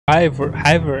Iver,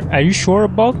 are you sure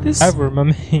about this? Iver, my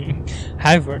man.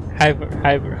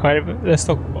 Iver, let's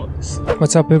talk about this.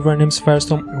 What's up everyone, my name's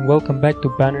Firestorm and welcome back to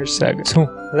Banner Saga. So,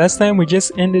 last time we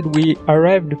just ended, we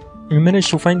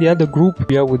managed to find the other group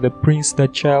with the prince, the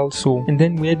child, and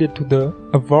then we headed to the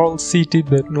varl city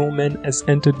that no man has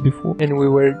entered before, and we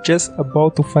were just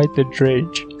about to fight the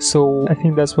Dredge. So I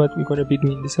think that's what we're gonna be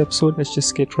doing this episode. Let's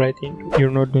just get right into it.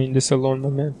 You're not doing this alone, my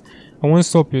man. I won't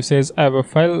stop you. Says I have a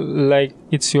file like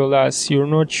it's your last. You're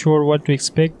not sure what to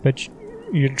expect, but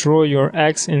you draw your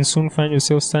axe and soon find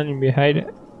yourself standing behind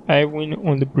Iver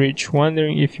on the bridge,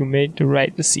 wondering if you made the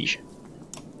right decision.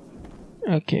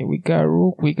 Okay, we got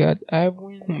Rook, we got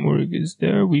Iver, Morg is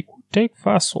there, we could take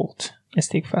Fasalt. Let's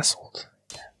take Fasalt.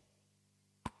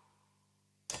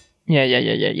 Yeah,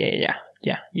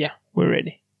 we're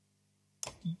ready.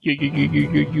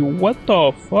 You, what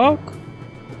the fuck?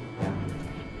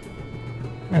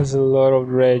 That's a lot of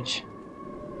Dredge.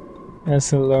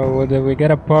 That's a lot. We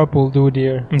got a purple dude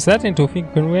here. I'm starting to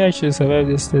think, can we actually survive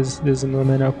this? There's no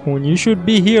man Akun. You should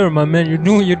be here, my man. You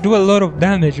do a lot of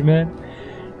damage, man.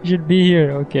 You should be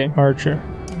here. Okay, Archer.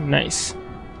 Nice.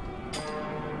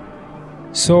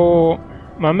 So,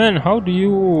 my man, how do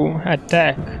you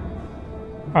attack?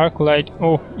 Arc light.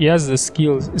 Oh, he has the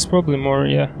skills. It's probably more,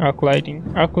 yeah, arc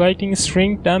lighting. Arc lighting,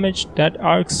 strength damage that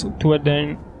arcs to a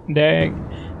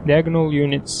diagonal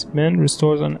units. Man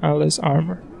restores an ally's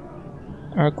armor.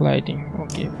 Arc lighting.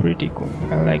 Okay, pretty cool.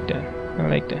 I like that.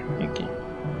 Okay.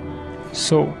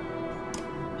 So,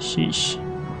 sheesh.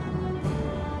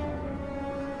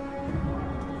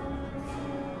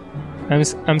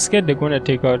 I'm scared they're gonna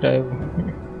take out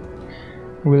Iver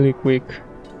really quick.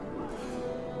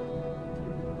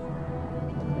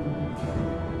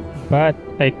 But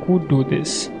I could do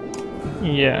this.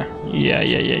 Yeah.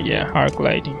 Arc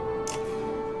lighting.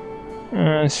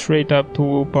 Straight up to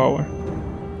willpower.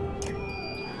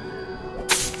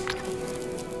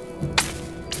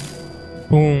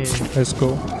 Boom. Let's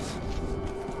go.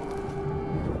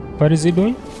 What is he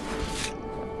doing?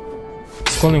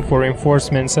 He's calling for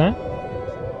reinforcements, huh?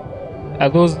 Are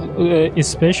those his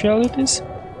specialities?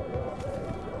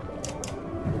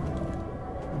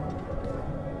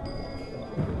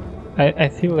 I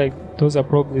feel like those are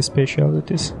probably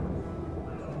specialities.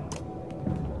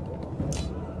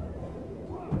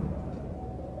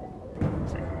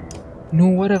 No,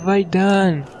 what have I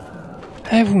done?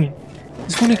 Iver,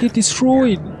 it's gonna get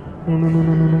destroyed.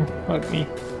 No. Fuck me.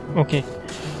 Okay.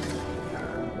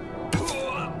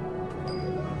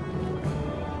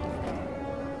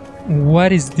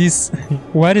 What is this?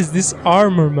 What is this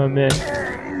armor, my man?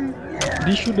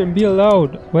 This shouldn't be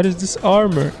allowed. What is this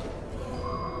armor?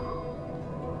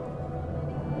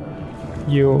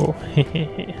 Yo,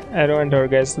 I don't want our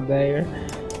guys to die here.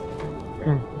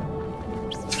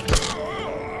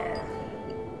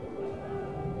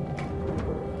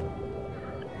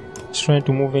 Just trying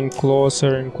to move in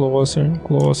closer and closer and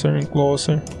closer and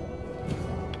closer.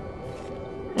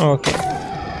 Okay.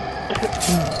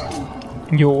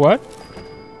 Yo, what?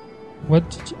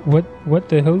 What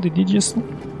the hell did you just do?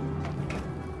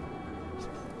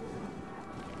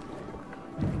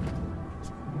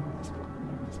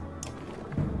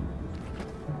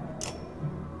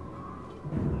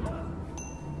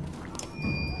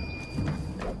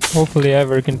 Hopefully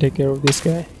Iver can take care of this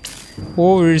guy.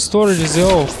 Oh, restored his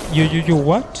health. You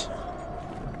what?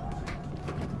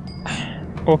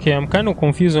 Okay, I'm kind of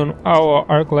confused on how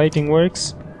arc lighting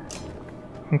works.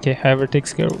 Okay, Iver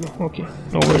takes care of him. Okay,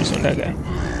 no worries on that guy.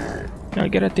 Now I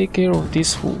gotta take care of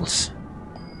these fools.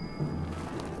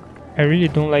 I really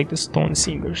don't like the stone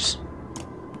singers.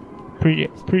 Pretty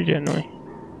annoying.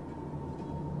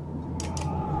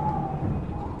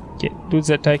 Okay, dude's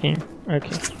attacking.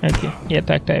 Okay, he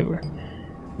attacked Iver.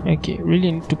 Okay,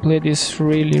 really need to play this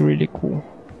really cool.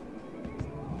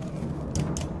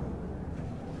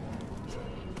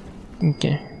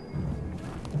 Okay.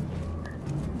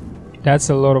 That's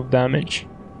a lot of damage.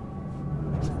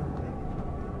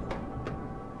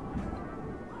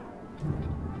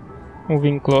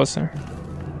 Moving closer.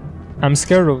 I'm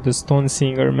scared of the stone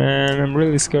singer, man. I'm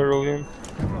really scared of him.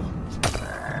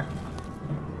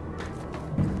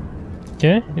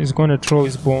 Okay, he's gonna throw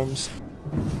his bombs.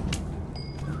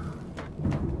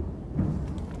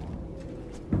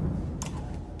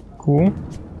 Cool.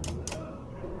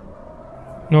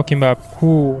 Knock him up.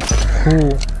 Cool.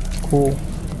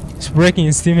 He's breaking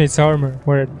his teammate's armor.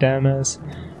 What a dumbass.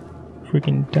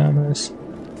 Freaking dumbass.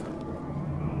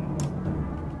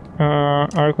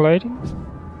 Arc lighting?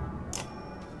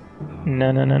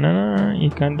 No. He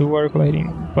can't do arc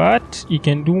lighting. But he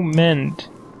can do mend.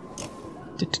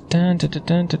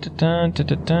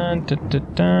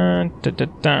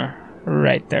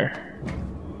 Right there.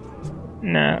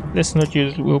 Nah, let's not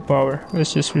use willpower.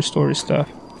 Let's just restore stuff.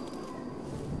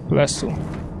 +2.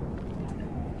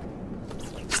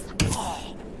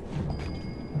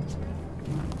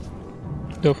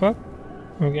 The fuck?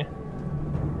 Okay.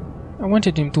 I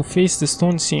wanted him to face the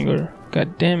stone singer.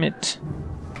 God damn it.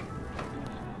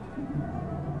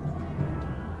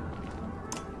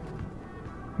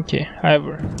 Okay,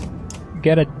 Iver.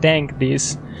 Gotta tank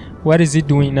this. What is he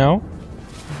doing now?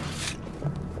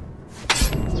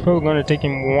 It's probably gonna take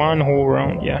him one whole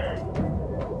round, yeah.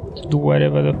 To do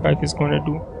whatever the fuck he's gonna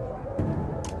do.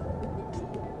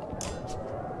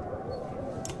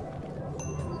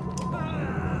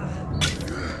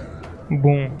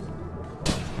 Boom.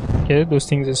 Okay, those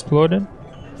things exploded.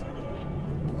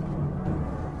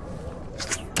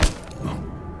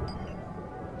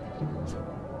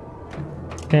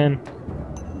 Ten.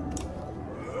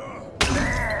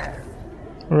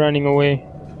 Running away.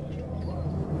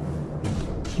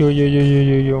 Yo.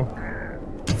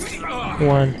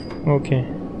 1. Okay.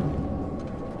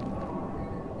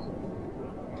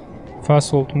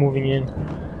 Fast ult moving in.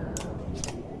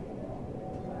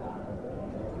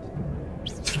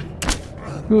 I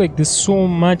feel like there's so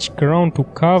much ground to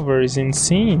cover, is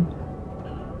insane.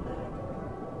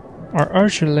 Our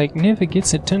archer like never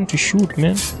gets a turn to shoot,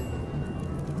 man.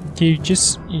 Okay, you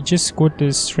just got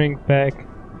the strength back.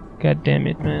 God damn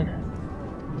it, man.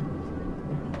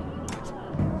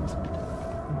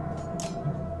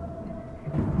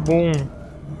 Boom.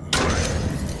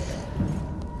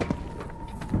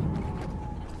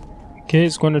 Okay,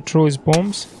 he's gonna throw his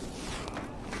bombs.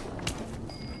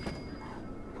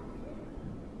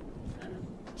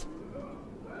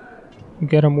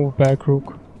 Gotta move back,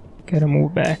 Rook. Gotta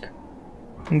move back.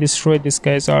 And destroy this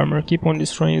guy's armor. Keep on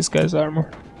destroying this guy's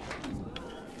armor.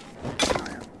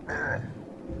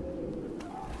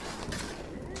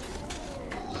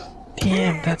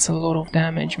 Damn, that's a lot of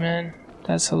damage, man.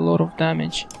 That's a lot of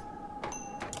damage.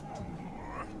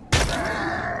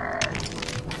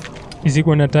 Is he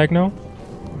gonna attack now?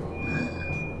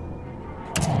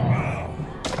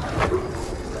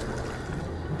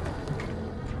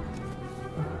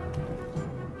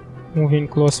 Move in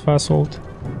close, fast ult.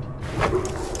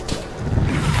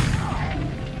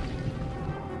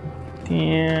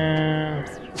 Damn.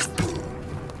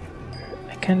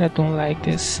 I kinda don't like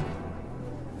this.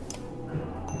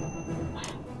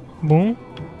 Boom.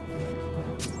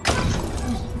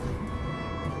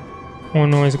 Oh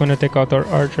no, he's gonna take out our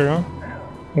archer, huh?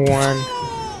 1.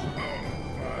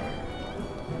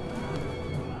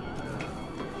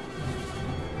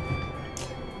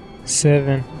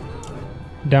 Seven.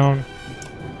 Down.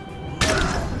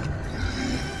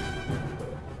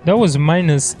 That was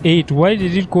 -8. Why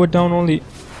did it go down only?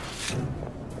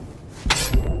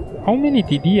 How many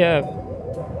did he have?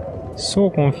 So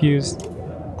confused.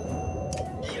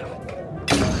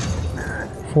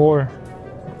 4.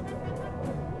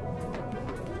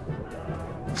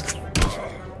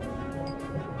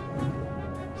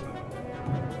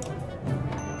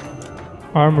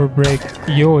 Armor break.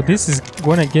 Yo, this is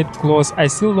gonna get close. I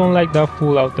still don't like that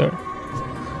fool out there.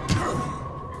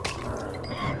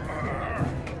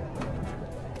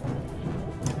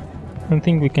 I don't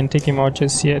think we can take him out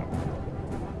just yet.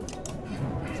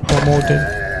 Promoted.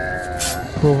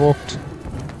 Provoked.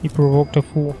 He provoked a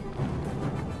fool.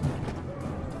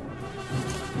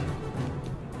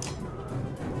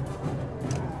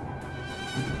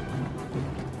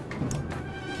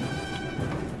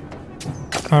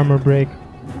 Armor break.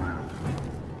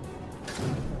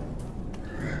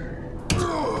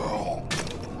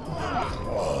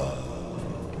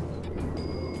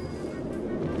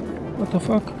 What the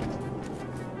fuck?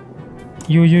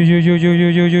 Yo,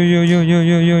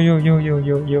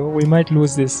 we might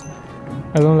lose this.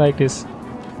 I don't like this.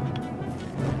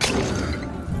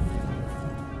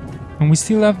 And we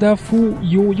still have that fool.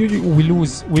 We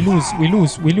lose.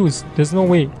 There's no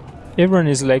way. Everyone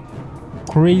is like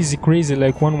crazy,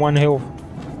 like 1 health.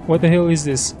 What the hell is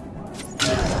this?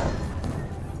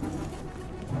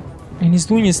 And he's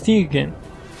doing his thing again.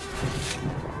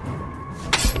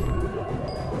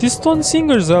 These stone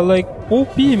singers are like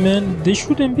OP, man. They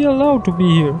shouldn't be allowed to be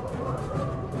here.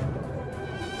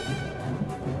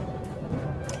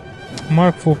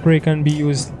 Mark for prey can be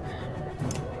used.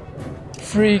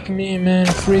 Freak me, man,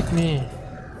 freak me.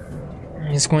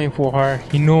 He's going for her.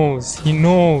 He knows.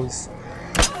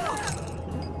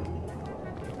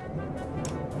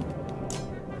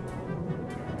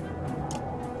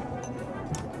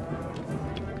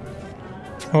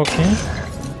 Okay.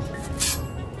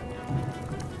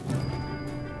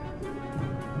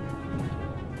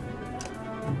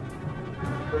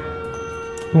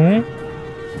 Boom.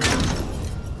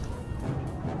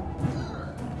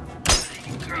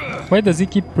 Why does he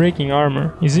keep breaking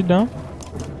armor? Is it down?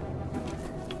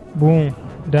 Boom.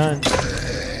 Done.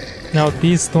 Now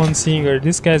this stone singer,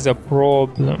 this guy's a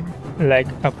problem. Like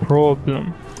a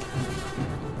problem.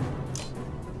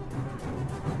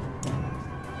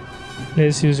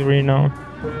 Let's use renown.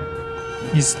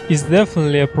 He's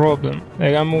definitely a problem.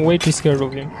 Like I'm way too scared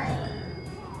of him.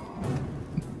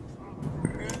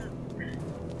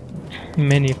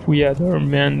 Man, if we had our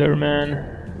Mander, man.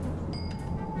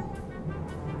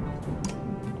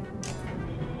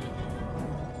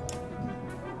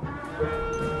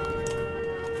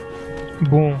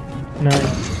 Boom.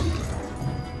 Nice.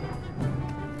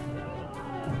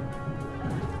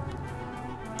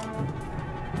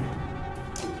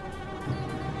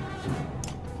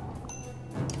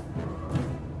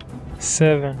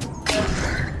 Seven.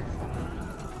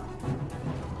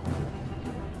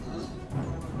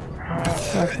 Oh,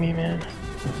 fuck me, man.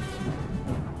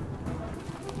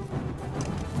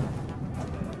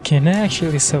 Can I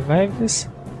actually survive this?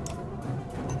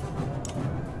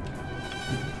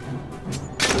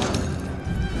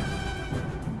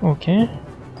 Okay.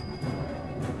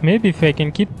 Maybe if I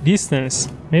can keep distance.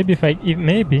 Maybe if I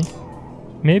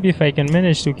can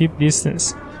manage to keep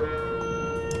distance.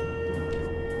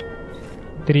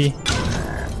 3.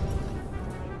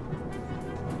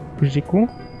 Pretty cool.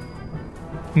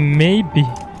 Maybe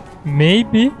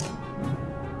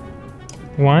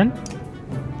 1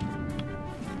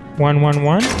 1 1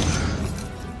 1.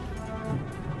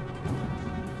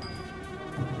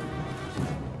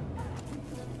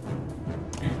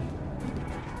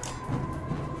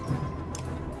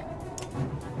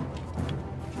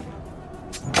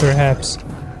 Perhaps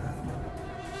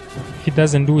if he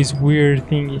doesn't do his weird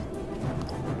thingy.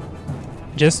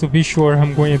 Just to be sure,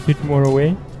 I'm going a bit more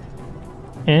away.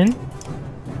 And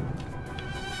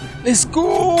let's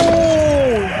go!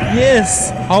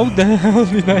 Yes! How the hell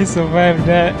did I survive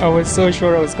that? I was so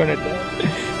sure I was gonna die.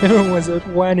 Everyone was at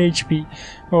 1 HP.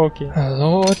 Okay, a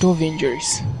lot of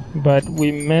injuries. But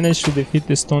we managed to defeat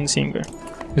the Stone Singer.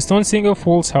 The Stone Singer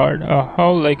falls hard. A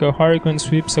howl like a hurricane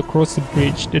sweeps across the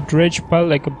bridge. The dredge pile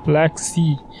like a black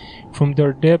sea. From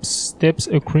their depths steps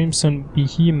a crimson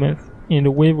behemoth. And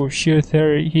a wave of sheer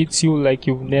terror hits you like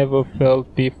you've never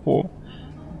felt before.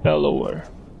 Bellower.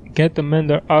 Get the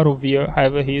Mander out of here,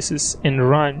 Iver hisses, and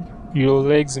run. Your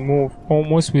legs move,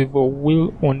 almost with a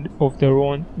will of their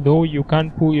own, though you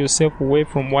can't pull yourself away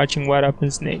from watching what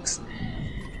happens next.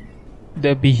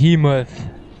 The behemoth.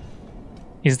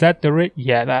 Is that the red?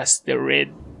 Yeah, that's the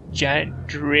red giant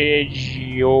dredge,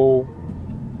 yo.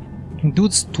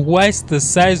 Dude's twice the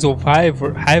size of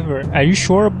Iver. Iver, are you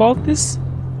sure about this?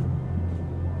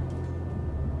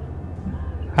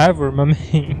 Iver, my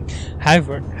man.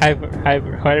 Iver.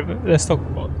 Let's talk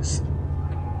about this.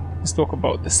 Let's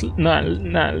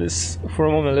for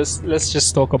a moment. Let's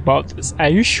just talk about this. Are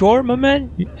you sure, my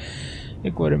man? I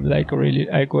got him I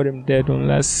got him dead on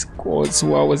last squads.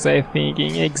 What was I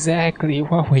thinking? Exactly.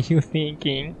 What were you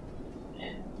thinking?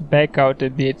 Back out a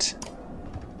bit.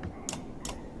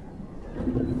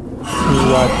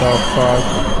 What the fuck?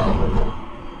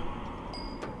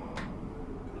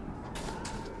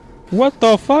 What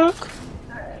the fuck?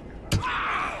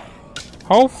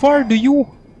 How far does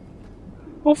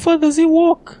he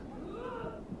walk?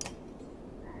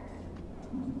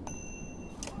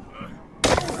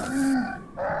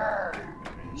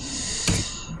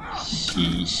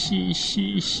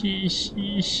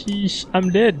 I'm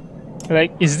dead.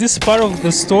 Like, is this part of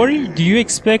the story? Do you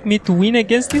expect me to win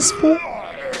against this fool?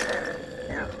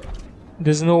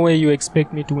 There's no way you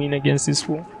expect me to win against this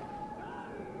fool.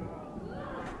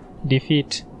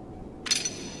 Defeat.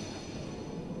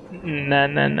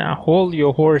 Nah. Hold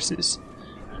your horses.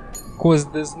 Cause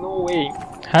there's no way.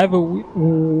 Iver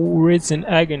writhes in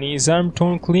agony, his arm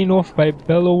torn clean off by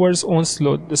Bellower's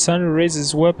onslaught. The sundr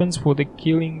raises weapons for the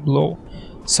killing blow.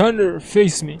 Sundr,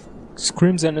 face me!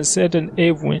 Screams an uncertain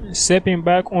Eowyn, stepping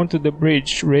back onto the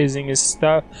bridge, raising his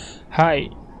staff high.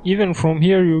 Even from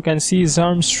here you can see his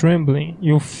arms trembling.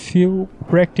 You feel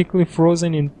practically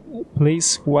frozen in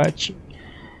place watching.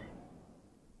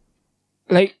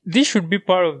 Like, this should be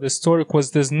part of the story,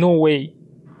 cause there's no way.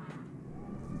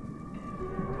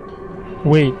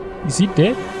 Wait, is he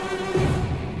dead?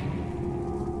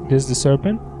 There's the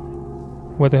serpent?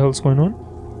 What the hell's going on?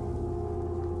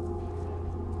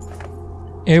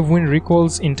 Eowyn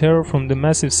recoils in terror from the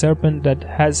massive serpent that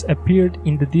has appeared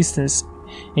in the distance,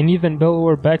 and even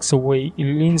Bellower backs away. It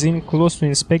leans in close to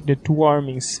inspect the two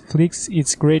armies, flicks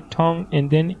its great tongue, and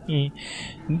then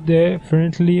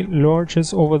indifferently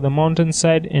lurches over the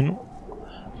mountainside and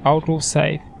out of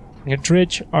sight. The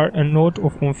Dredge are a note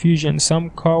of confusion. Some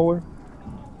cower,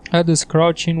 others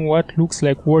crouch in what looks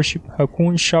like worship.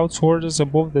 Hakun shouts orders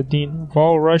above the din.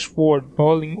 Varl rush forward,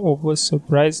 bowling over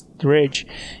surprised Dredge,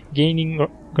 gaining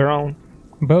ground.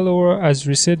 Bellower has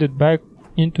receded back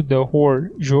into the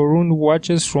horde. Jorund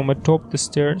watches from atop the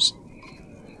stairs.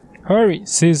 "Hurry,"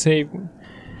 says Haven,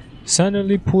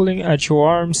 suddenly pulling at your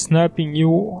arm, snapping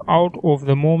you out of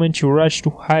the moment you rush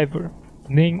to Iver,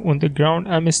 laying on the ground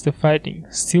amidst the fighting,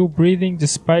 still breathing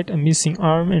despite a missing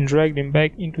arm, and dragged him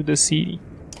back into the city.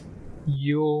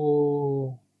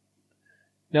 Yo.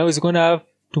 Now he's gonna have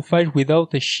to fight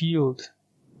without a shield.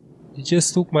 He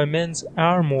just took my man's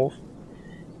arm off.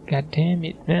 God damn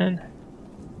it, man.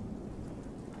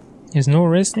 There's no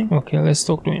resting? Okay, let's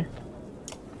talk to him.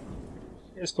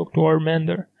 Let's talk to our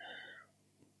Mander.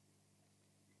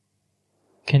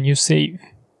 "Can you save?"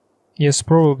 "Yes,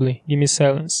 probably. Give me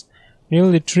silence."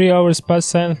 Nearly 3 hours pass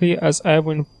silently as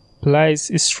Ivan plies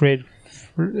his thread.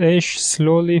 Flesh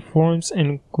slowly forms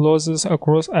and closes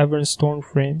across Ivan's torn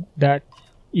frame. "That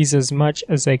is as much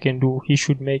as I can do." He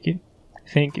should make it.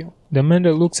 "Thank you." The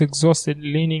Mander looks exhausted,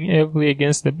 leaning heavily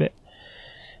against the bed.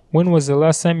 "When was the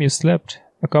last time you slept?"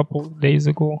 "A couple of days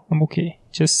ago." "I'm okay.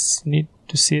 Just need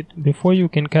to sit." Before you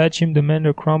can catch him, the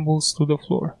Mander crumbles to the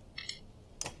floor.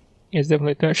 It's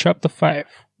definitely chapter 5.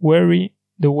 Weary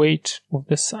the weight of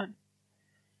the sun.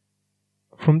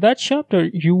 From that chapter,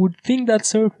 you would think that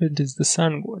serpent is the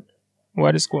sun god.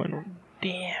 What is going on?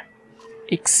 Damn.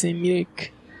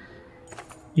 Exemic.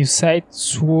 Your sight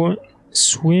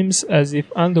swims as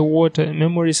if underwater.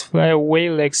 Memories fly away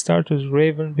like startled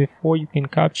raven before you can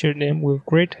capture them. With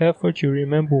great effort, you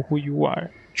remember who you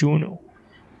are. Juno.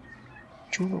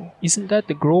 Juno. Isn't that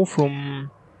the girl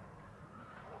from...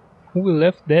 who we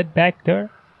left dead back there?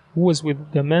 Who was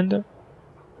with the Mander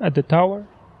at the tower?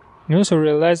 You also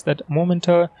realize that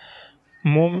monumental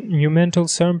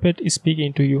serpent is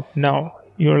speaking to you now.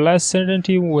 Your last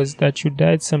certainty was that you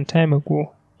died some time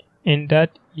ago, and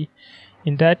that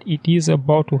it is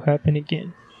about to happen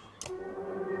again.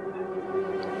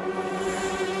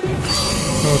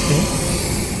 Okay.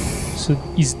 So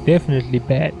it's definitely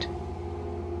bad.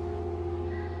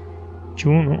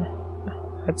 Juno.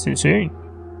 That's insane.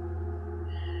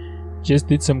 Just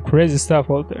did some crazy stuff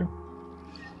out there.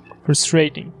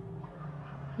 Frustrating.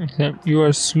 You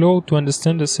are slow to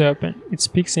understand the serpent. It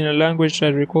speaks in a language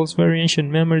that recalls very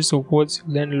ancient memories of words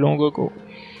you learned long ago.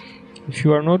 If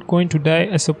you are not going to die,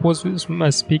 I suppose we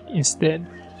must speak instead.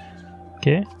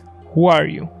 Okay? Who are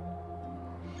you?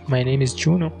 My name is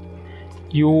Juno.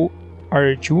 You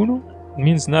are Juno? It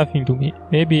means nothing to me.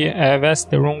 Maybe I have asked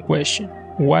the wrong question.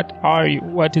 What are you?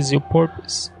 What is your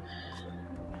purpose?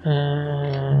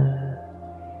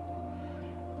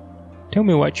 Tell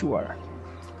me what you are.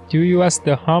 Do you ask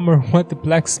the hammer what the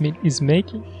blacksmith is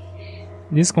making?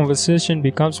 This conversation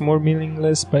becomes more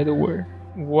meaningless by the word.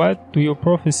 What do your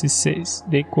prophecies say?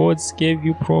 The gods gave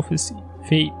you prophecy,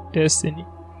 fate, destiny.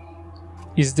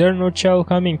 Is there no child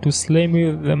coming to slay me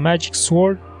with the magic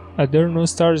sword? Are there no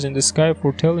stars in the sky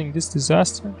foretelling this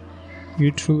disaster?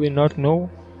 You truly not know?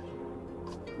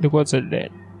 The gods are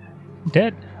dead.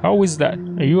 Dead? How is that?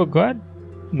 Are you a god?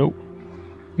 No.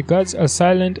 The gods are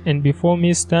silent, and before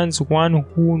me stands one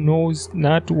who knows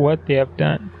not what they have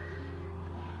done.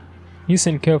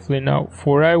 Listen carefully now,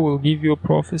 for I will give you a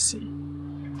prophecy.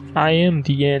 I am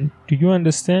the end. Do you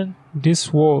understand?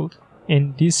 This world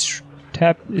and this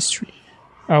tapestry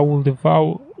I will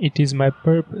devour. It is my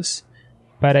purpose,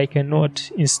 but I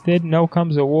cannot. Instead, now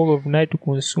comes a wall of night to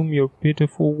consume your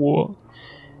pitiful world.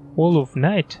 Wall of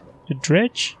night? The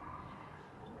Dredge?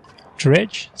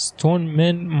 Dredge? Stone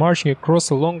men marching across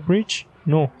a long bridge?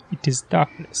 No, it is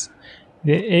darkness.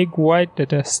 The egg white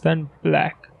that has turned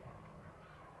black.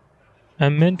 I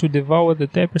am meant to devour the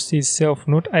tapestry itself,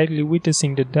 not idly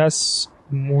witnessing the dust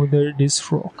smother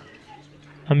this rock.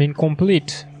 I'm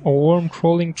incomplete, a worm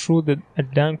crawling through a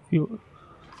dank field.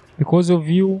 Because of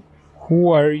you, who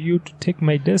are you to take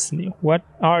my destiny? What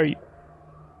are you?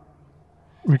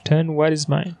 Return what is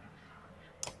mine.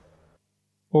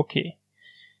 Okay.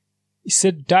 He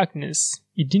said darkness.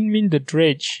 It didn't mean the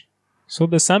Dredge. So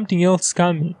there's something else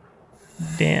coming.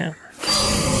 Damn.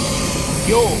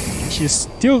 Yo! She's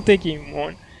still taking him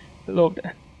on. I love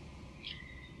that.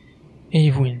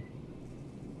 Avwin.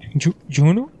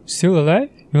 Juno? Still alive?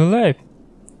 You're alive.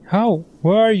 How?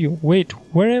 Where are you? Wait,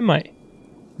 where am I?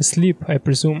 Asleep, I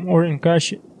presume, or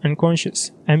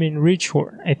unconscious. I'm in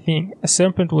Richhorn, I think. A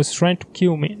serpent was trying to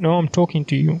kill me. Now I'm talking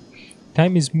to you.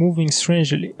 Time is moving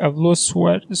strangely. I've lost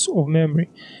swaths of memory,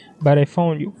 but I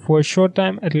found you. For a short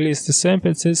time, at least, the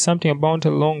serpent said something about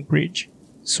a long bridge,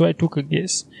 so I took a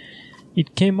guess.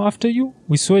 It came after you?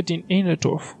 We saw it in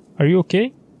Einartorf. Are you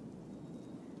okay?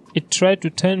 It tried to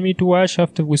turn me to ash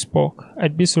after we spoke.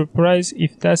 I'd be surprised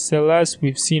if that's the last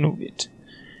we've seen of it.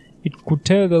 It could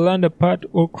tear the land apart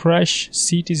or crash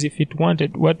cities if it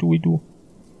wanted. What do we do?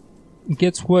 It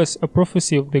gets worse, a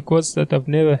prophecy of the gods that I've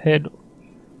never heard of.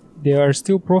 There are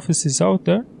still prophecies out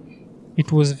there.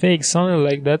 It was vague, sounded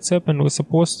like that serpent was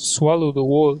supposed to swallow the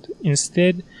world.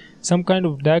 Instead, some kind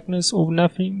of darkness of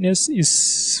nothingness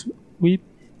is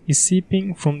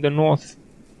seeping from the north.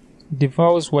 It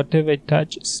devours whatever it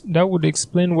touches. That would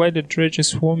explain why the dredge is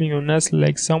swarming on us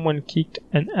like someone kicked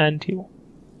an anthill.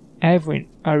 Iver,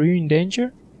 are you in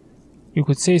danger? You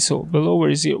could say so. Bellower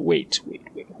is here. Wait,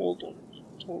 hold on.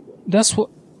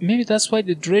 Maybe that's why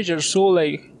the dredge are so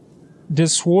they're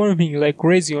swarming like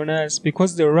crazy on us,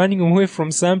 because they're running away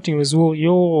from something as well.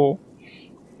 Yo,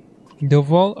 the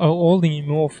varl are holding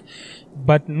him off,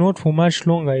 but not for much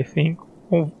longer, I think.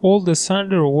 Of all the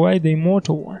sundr, why the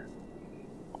immortal one?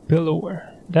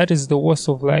 Bellower, that is the worst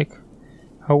of luck.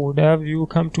 I would have you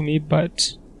come to me,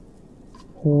 but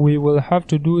we will have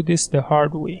to do this the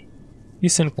hard way.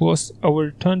 Listen close. I will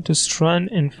return to Strand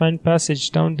and find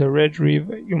passage down the Red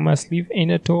River. You must leave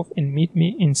Einartorf and meet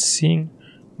me in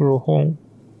Singholm.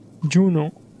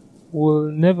 Juno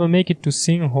will never make it to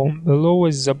Singholm. Bellower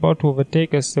is about to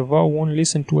overtake us. The varl won't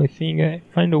listen to a thing. I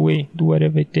find a way, do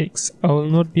whatever it takes. I will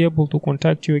not be able to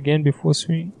contact you again before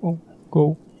swing. Oh,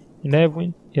 go. And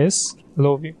Iver, yes,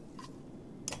 love you.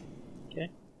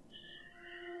 Okay.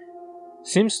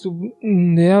 Seems to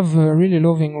they have a really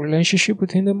loving relationship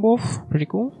between them both. Pretty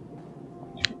cool.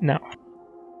 Now,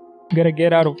 gotta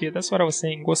get out of here. That's what I was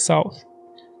saying. Go south.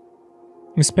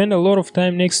 We spent a lot of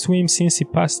time next to him since he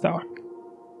passed out.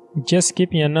 Just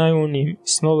keeping an eye on him.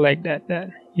 It's not like that,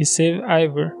 Dad. He saved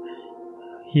Iver.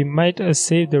 He might have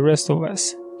saved the rest of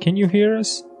us. Can you hear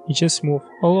us? He just moved.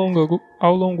 How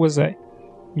long was I?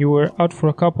 You were out for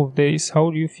a couple of days. How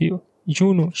do you feel?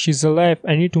 Juno, she's alive.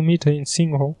 I need to meet her in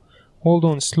Singholm. Hold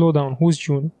on, slow down. Who's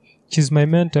Juno? She's my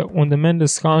mentor on the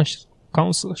Mendes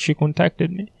Council. She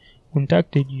contacted me.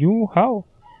 Contacted you? How?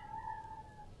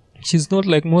 She's not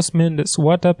like most Mendes.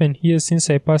 What happened here since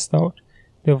I passed out?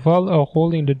 The varl are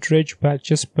holding the dredge back.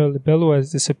 Just barely. Bellower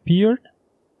has disappeared.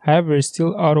 Iver is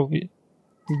still out of it.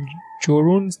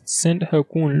 Jorun sent her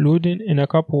Kun, Ludin, and a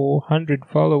couple hundred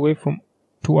varl away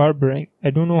to Arberang.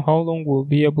 I don't know how long we'll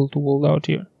be able to hold out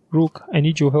here. Rook, I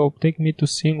need your help. Take me to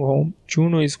Singholm.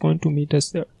 Juno is going to meet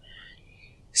us there.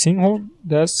 Singholm?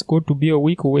 That's got to be a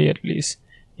week away at least.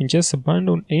 And just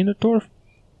abandon Einartorf?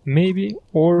 Maybe,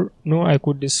 or no, I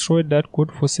could destroy that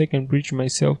godforsaken bridge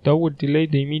myself. That would delay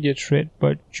the immediate threat,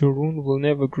 but Jorun will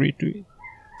never agree to it.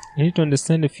 I need to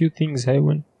understand a few things,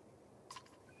 Ivan.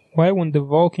 Why won't the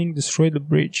Varl King destroy the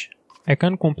bridge? I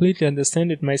can't completely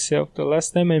understand it myself. The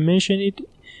last time I mentioned it,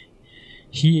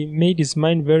 he made his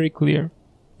mind very clear.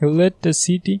 He let the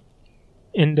city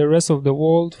and the rest of the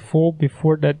world fall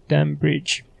before that damn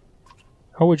bridge.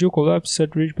 How would you collapse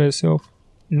that bridge by yourself?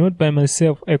 Not by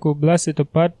myself. I could blast it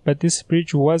apart, but this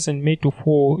bridge wasn't made to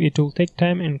fall. It will take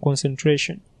time and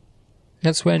concentration.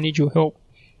 That's why I need your help.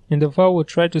 And the Varl will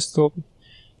try to stop it.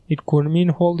 It could mean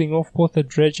holding off both the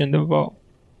Dredge and the Varl.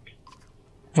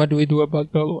 What do we do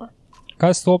about Bellower?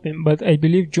 Can't stop him, but I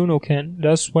believe Juno can.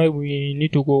 That's why we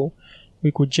need to go.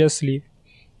 We could just leave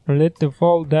and let the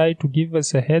Varl die to give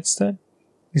us a head start.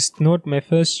 It's not my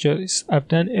first choice. I've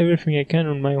done everything I can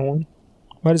on my own.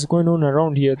 What is going on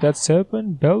around here? That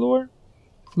serpent? Bellower?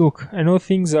 Look, I know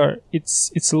things are...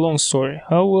 It's a long story.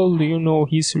 How well do you know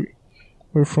history?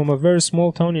 We're from a very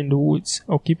small town in the woods.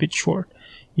 I'll keep it short.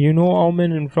 You know how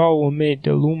men and Varl were made.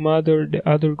 The Loom Mother, the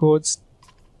other gods.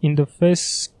 In the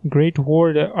first Great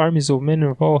War, the armies of men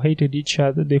and Varl hated each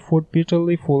other. They fought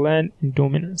bitterly for land and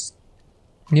dominance.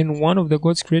 Then one of the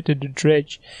gods created the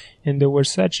Dredge, and they were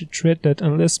such a threat that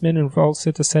unless men and Varl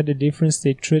set aside the difference,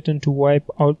 they threatened to wipe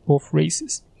out both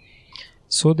races.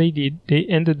 So they did. They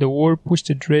ended the war, pushed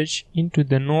the Dredge into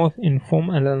the north, and formed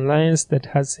an alliance that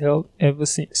has held ever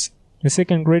since. The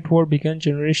Second Great War began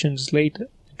generations later.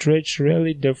 The Dredge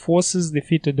rallied their forces,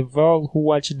 defeated the Varl, who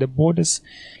watched the borders,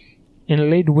 and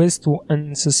laid waste to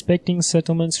unsuspecting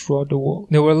settlements throughout the world.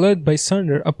 They were led by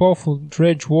Sundr, a powerful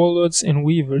Dredge warlords and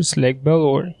weavers like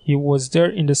Bellower. He was there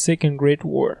in the Second Great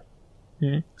War.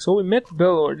 So we met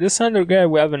Bellower. This Sundr guy,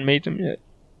 we haven't met him yet.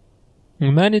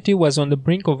 Humanity was on the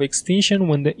brink of extinction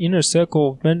when the inner circle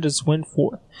of Mendes went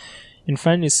forth, and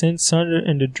finally sent Sundr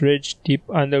and the Dredge deep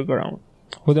underground.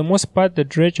 For the most part, the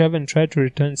Dredge haven't tried to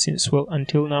return since, well,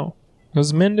 until now.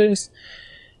 Those Mendes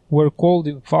were called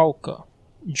Valka.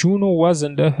 Juno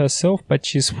wasn't there herself, but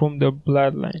she's from the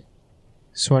bloodline.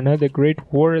 So another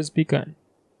great war has begun.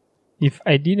 If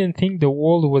I didn't think the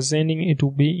world was ending, it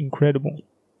would be incredible.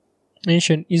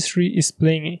 Ancient history is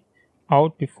playing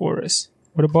out before us.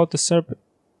 What about the serpent?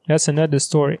 That's another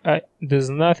story. There's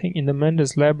nothing in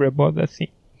Amanda's library about that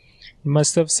thing. It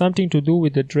must have something to do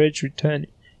with the Dredge returning.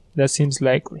 That seems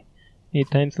likely. Need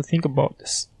time to think about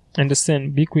this.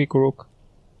 Understand, be quick, Rook.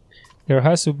 There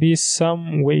has to be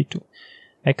some way to.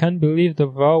 I can't believe the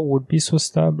varl would be so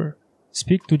stubborn.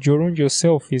 Speak to Jorund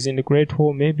yourself. He's in the Great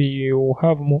Hall. Maybe you'll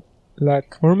have more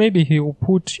luck. Or maybe he'll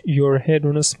put your head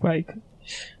on a spike.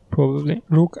 Probably.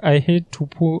 Rook, I hate to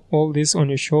pull all this on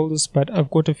your shoulders, but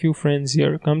I've got a few friends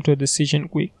here. Come to a decision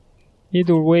quick.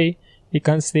 Either way, we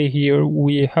can't stay here.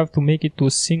 We have to make it to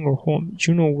Singor home.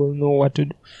 Juno will know what to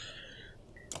do.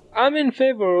 I'm in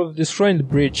favor of destroying the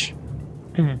bridge.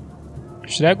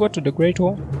 Should I go to the Great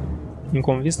Hall and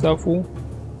convince that fool?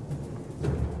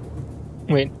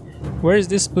 Wait, where is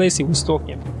this place he was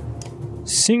talking about?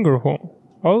 Singor home.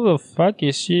 How the fuck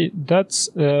is she? That's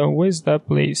where's that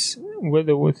place where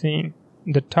they were thing?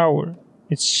 The tower.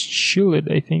 It's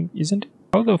shielded, I think, isn't it?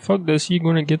 How the fuck does he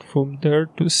gonna get from there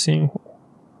to Singor?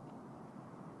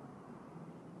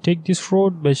 Take this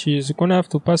road, but she's gonna have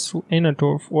to pass through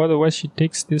Enatorf, otherwise she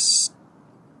takes this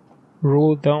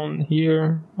road down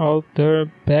here, out there,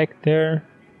 back there.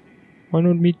 Why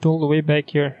not meet all the way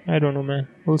back here? I don't know, man.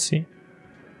 We'll see.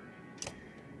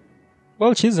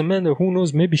 Well, she's Amanda. Who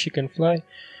knows? Maybe she can fly.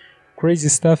 Crazy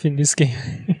stuff in this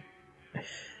game.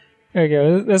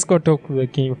 Okay, let's go talk to the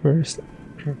king first.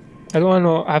 I don't want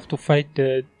to have to fight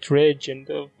the Dredge and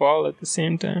the varl at the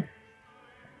same time.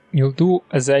 You'll do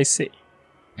as I say.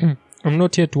 I'm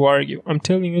not here to argue. I'm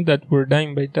telling you that we're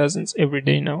dying by dozens every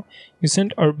day now. You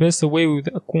sent our best away with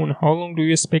Akun. How long do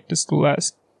you expect us to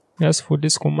last? As for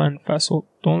this command, Fassel,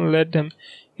 don't let them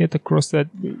get across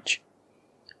that bridge.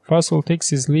 Fassel takes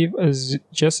his leave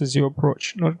just as you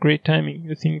approach. Not great timing,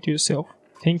 you think to yourself.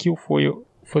 Thank you for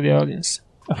the audience.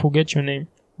 I forget your name.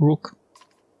 Rook.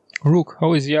 Rook,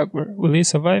 how is Yagwer? Will he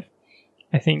survive?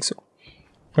 I think so.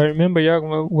 If I remember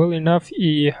Yagwer well enough,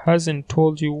 he hasn't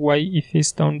told you why he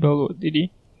faced down Bellower, did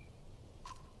he?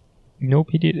 Nope,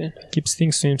 he didn't. Keeps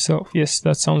things to himself. Yes,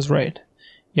 that sounds right.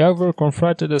 Yagwer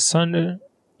confronted a sundr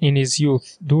in his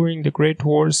youth. During the Great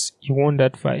Wars, he won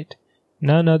that fight.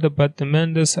 None other but the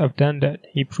Manders have done that.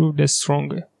 He proved us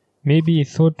stronger. Maybe he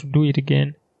thought to do it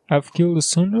again. I've killed the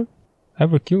sundr?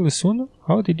 Ever killed the sundr?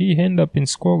 How did he end up in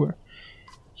Skogar?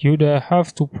 You'd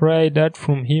have to pry that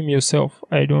from him yourself.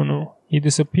 I don't know. He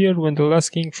disappeared when the last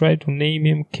king tried to name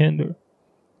him Kender.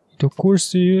 It occurs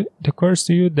to you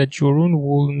that Jorund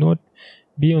will not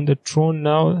be on the throne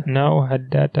now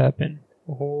had that happened.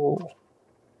 Oh.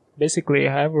 Basically,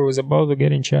 Iver was about to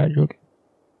get in charge, okay.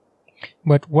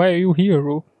 But why are you here,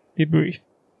 Rook? Be brief.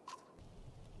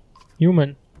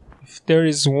 Human, if there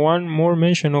is one more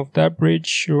mention of that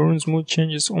bridge, Jorund's mood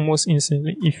changes almost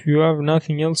instantly. If you have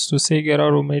nothing else to say, get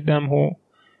out of my damn hole.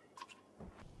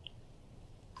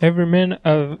 Every man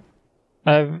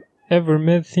I've ever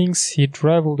met thinks he'd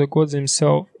rival the gods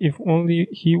himself, if only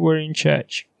he were in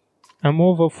charge. I'm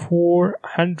over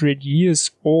 400 years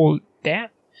old, damn.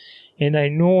 And I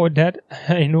know that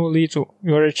I know little.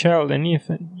 You're a child, an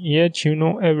infant, yet you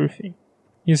know everything.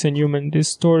 Listen, human, this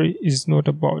story is not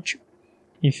about you.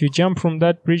 If you jump from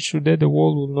that bridge today, the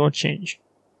world will not change.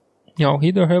 I'll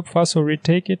either help Fassel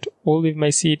retake it, or leave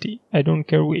my city. I don't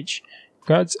care which.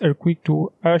 Gods are quick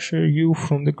to usher you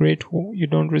from the Great Hall. You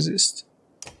don't resist.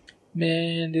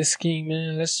 Man, this king,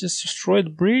 man. Let's just destroy the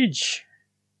bridge.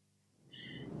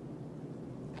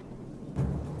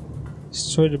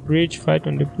 Destroy the bridge, fight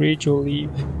on the bridge, or leave.